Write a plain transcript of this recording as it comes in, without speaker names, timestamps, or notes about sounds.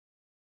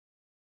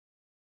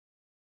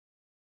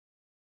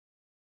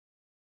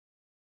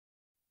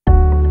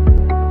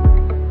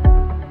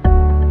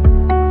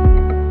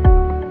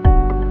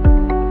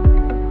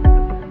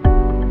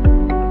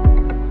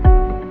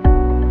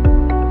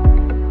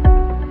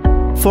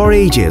For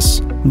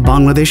ages,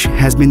 Bangladesh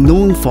has been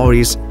known for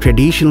its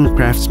traditional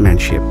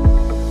craftsmanship.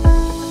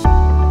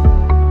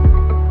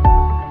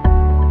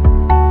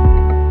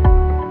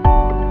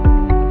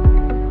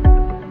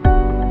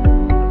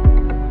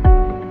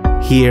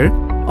 Here,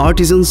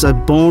 artisans are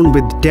born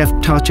with the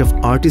deft touch of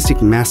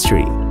artistic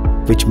mastery,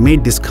 which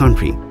made this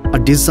country a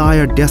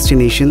desired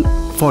destination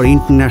for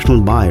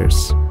international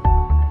buyers.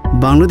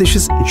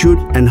 Bangladesh's jute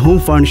and home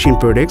furnishing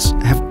products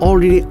have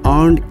already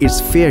earned its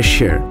fair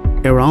share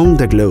around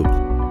the globe.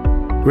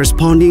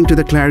 Responding to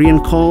the clarion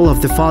call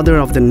of the father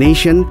of the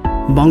nation,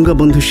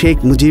 Bangabandhu Sheikh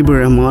Mujibur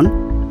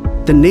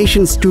Rahman, the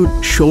nation stood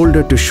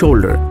shoulder to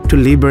shoulder to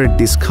liberate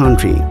this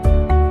country.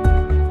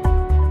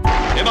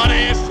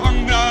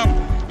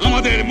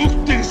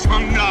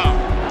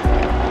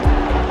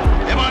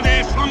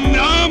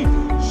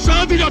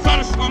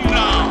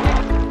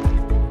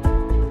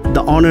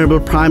 The Honorable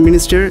Prime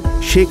Minister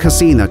Sheikh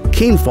Hasina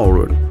came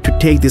forward to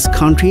take this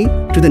country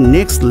to the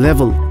next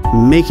level,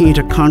 making it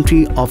a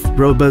country of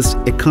robust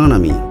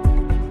economy.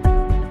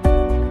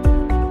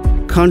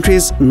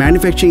 Country's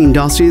manufacturing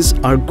industries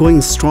are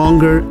going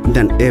stronger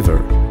than ever.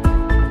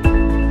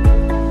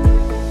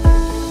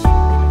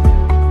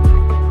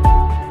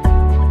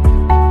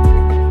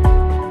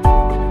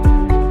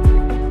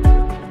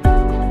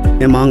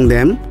 Among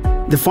them,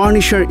 the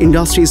furniture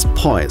industry is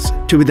poised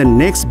to be the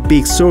next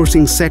big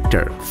sourcing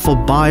sector for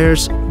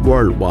buyers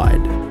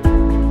worldwide.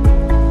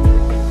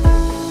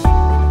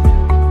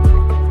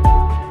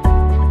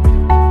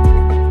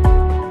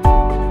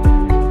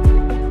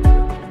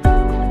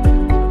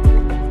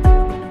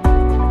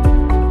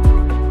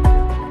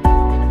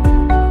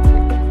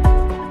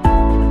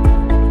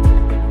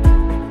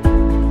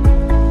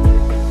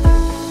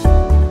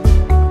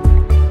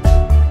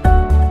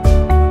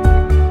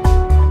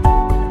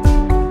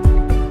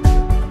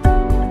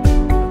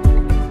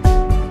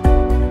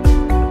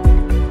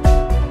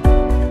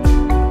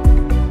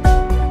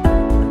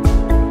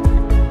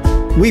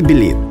 We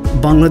believe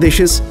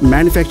Bangladesh's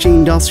manufacturing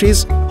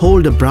industries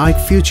hold a bright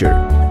future.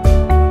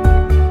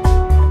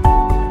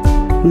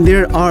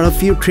 There are a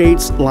few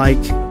traits like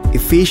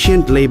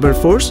efficient labor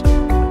force,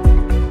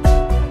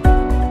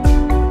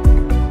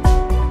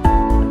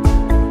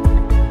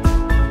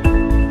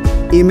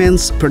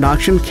 immense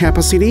production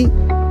capacity,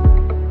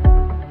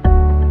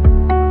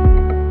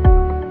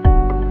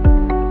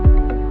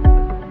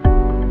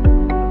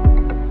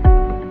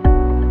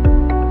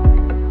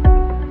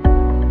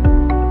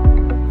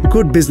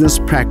 good business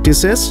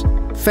practices,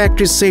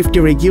 factory safety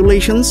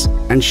regulations,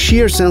 and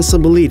sheer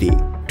sensibility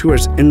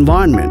towards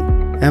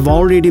environment have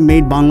already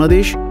made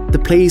Bangladesh the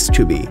place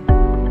to be.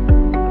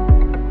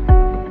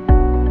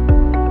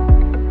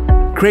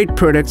 Great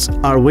products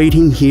are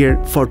waiting here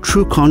for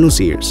true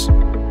connoisseurs.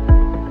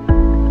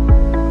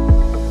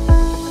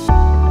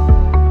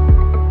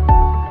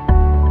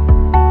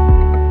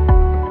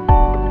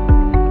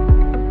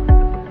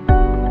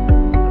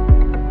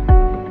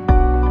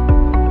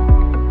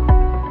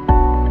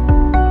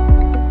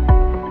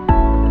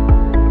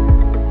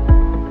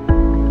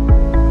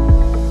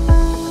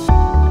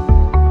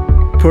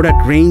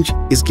 Product range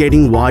is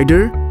getting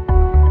wider.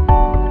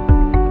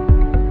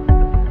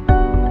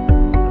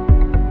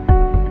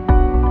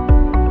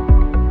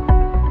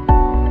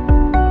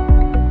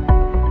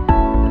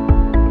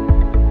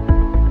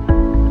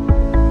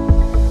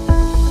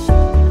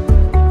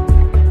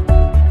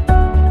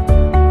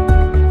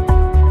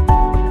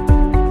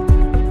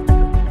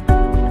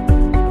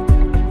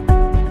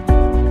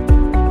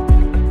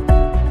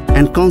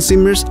 And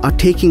consumers are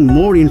taking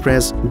more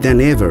interest than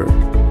ever.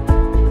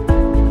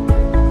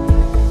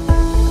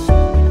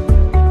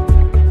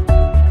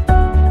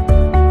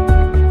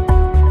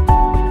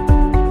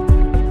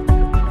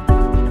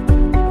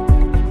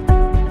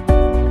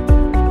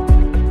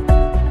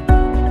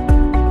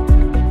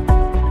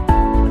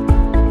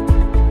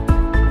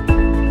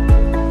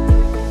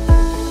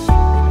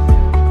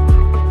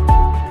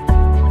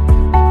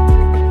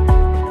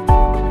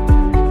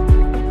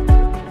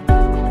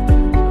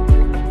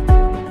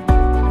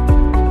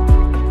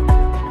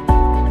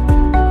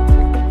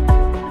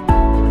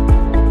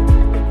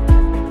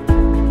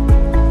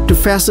 To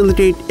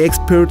facilitate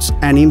exports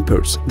and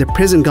imports, the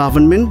present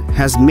government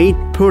has made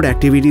port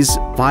activities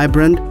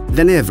vibrant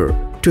than ever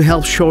to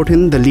help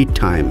shorten the lead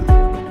time.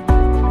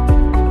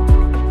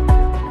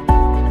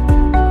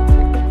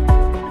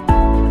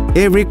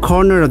 Every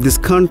corner of this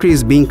country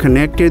is being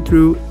connected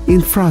through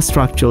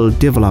infrastructural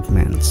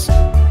developments.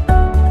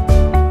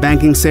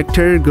 Banking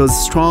sector goes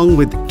strong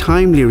with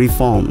timely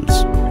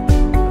reforms.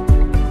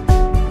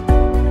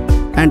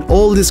 And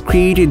all this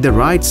created the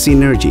right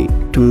synergy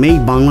to make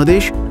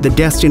Bangladesh the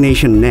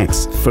destination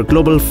next for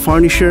global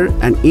furniture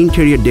and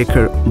interior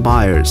decor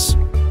buyers.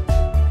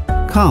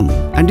 Come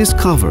and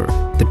discover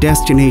the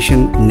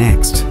destination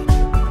next.